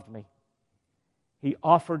 He loved me. He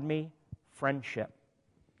offered me friendship.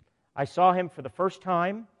 I saw him for the first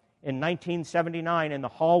time in 1979 in the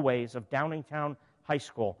hallways of Downingtown High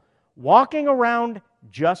School, walking around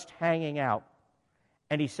just hanging out.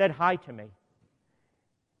 And he said hi to me.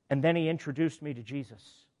 And then he introduced me to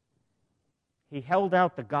Jesus. He held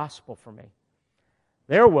out the gospel for me.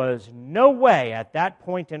 There was no way at that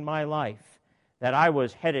point in my life that I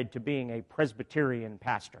was headed to being a Presbyterian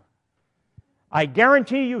pastor. I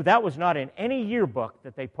guarantee you that was not in any yearbook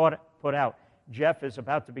that they put out. Jeff is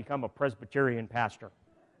about to become a Presbyterian pastor.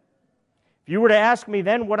 If you were to ask me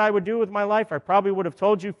then what I would do with my life, I probably would have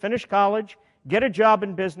told you, finish college, get a job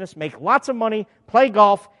in business, make lots of money, play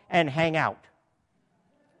golf, and hang out.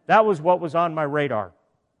 That was what was on my radar.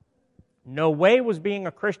 No way was being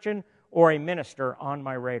a Christian or a minister on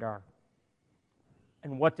my radar.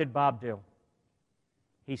 And what did Bob do?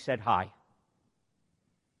 He said hi.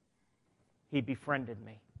 He befriended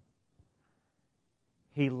me.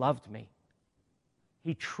 He loved me.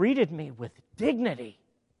 He treated me with dignity.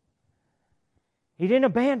 He didn't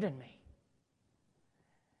abandon me.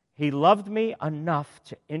 He loved me enough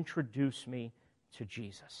to introduce me to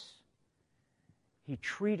Jesus. He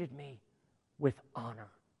treated me with honor.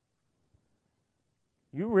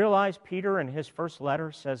 You realize Peter in his first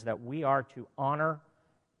letter says that we are to honor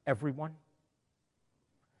everyone?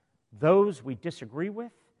 Those we disagree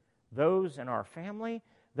with, those in our family,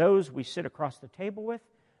 those we sit across the table with,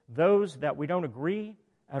 those that we don't agree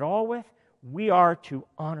at all with, we are to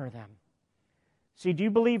honor them. See, do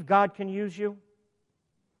you believe God can use you?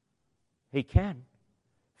 He can.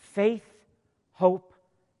 Faith, hope,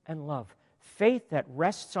 and love. Faith that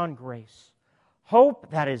rests on grace.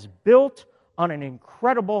 Hope that is built on an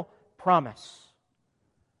incredible promise.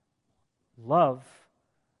 Love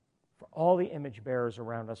for all the image bearers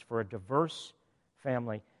around us, for a diverse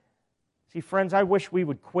family. See, friends, I wish we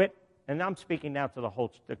would quit, and I'm speaking now to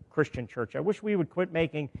the Christian church. I wish we would quit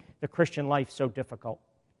making the Christian life so difficult.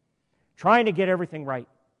 Trying to get everything right.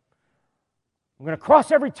 I'm going to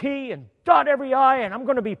cross every T and dot every I, and I'm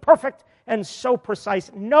going to be perfect and so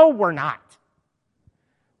precise. No, we're not.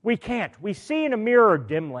 We can't. We see in a mirror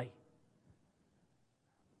dimly.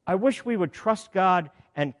 I wish we would trust God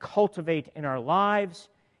and cultivate in our lives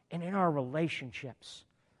and in our relationships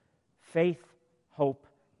faith, hope,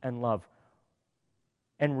 and love.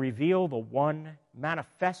 And reveal the one,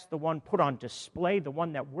 manifest the one, put on display the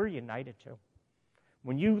one that we're united to.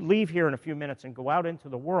 When you leave here in a few minutes and go out into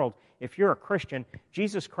the world, if you're a Christian,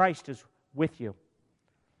 Jesus Christ is with you.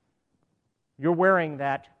 You're wearing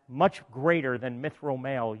that much greater than mithril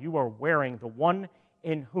mail. You are wearing the one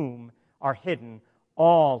in whom are hidden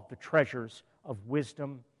all the treasures of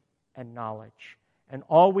wisdom and knowledge. And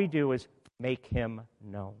all we do is make Him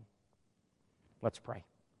known. Let's pray.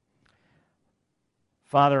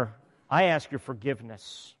 Father, I ask your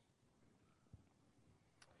forgiveness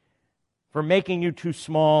for making you too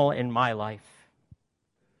small in my life.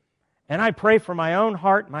 And I pray for my own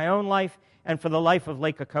heart, my own life, and for the life of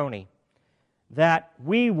Lake Oconee, that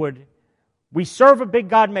we serve a big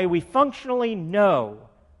God. May we functionally know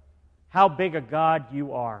how big a God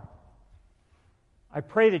you are. I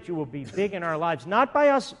pray that you will be big in our lives, not by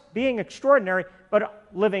us being extraordinary, but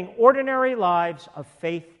living ordinary lives of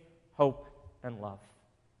faith, hope, and love.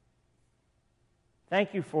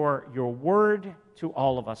 Thank you for your word to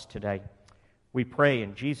all of us today. We pray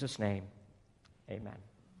in Jesus' name. Amen.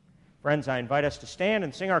 Friends, I invite us to stand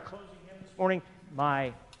and sing our closing hymn this morning.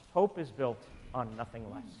 My hope is built on nothing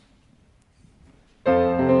less.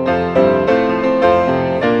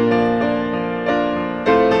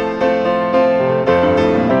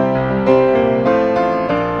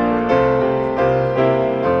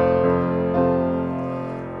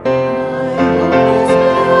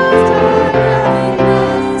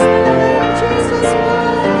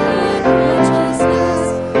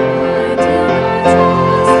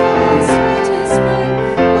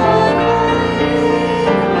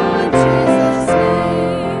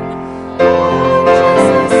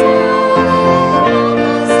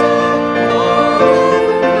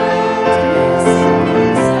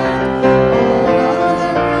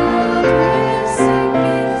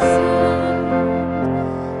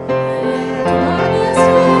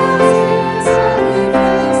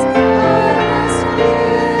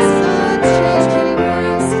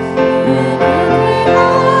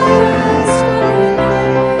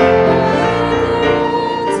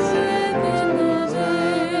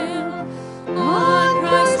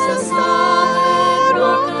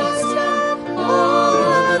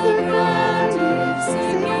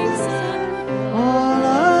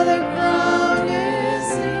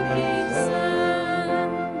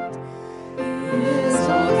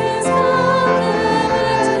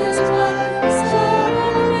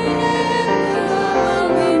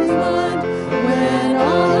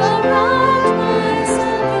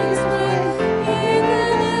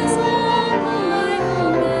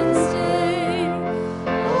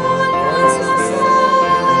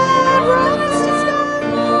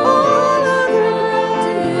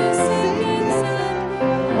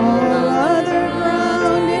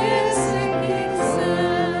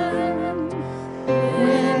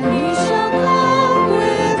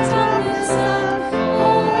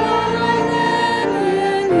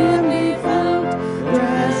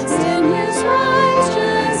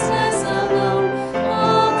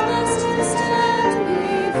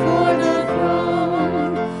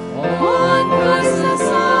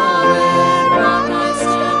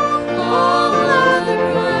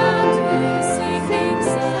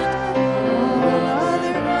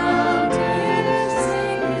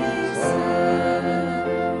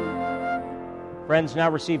 Friends,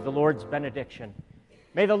 now receive the Lord's benediction.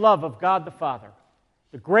 May the love of God the Father,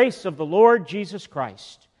 the grace of the Lord Jesus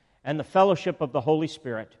Christ, and the fellowship of the Holy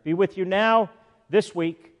Spirit be with you now, this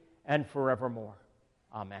week, and forevermore.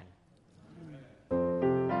 Amen.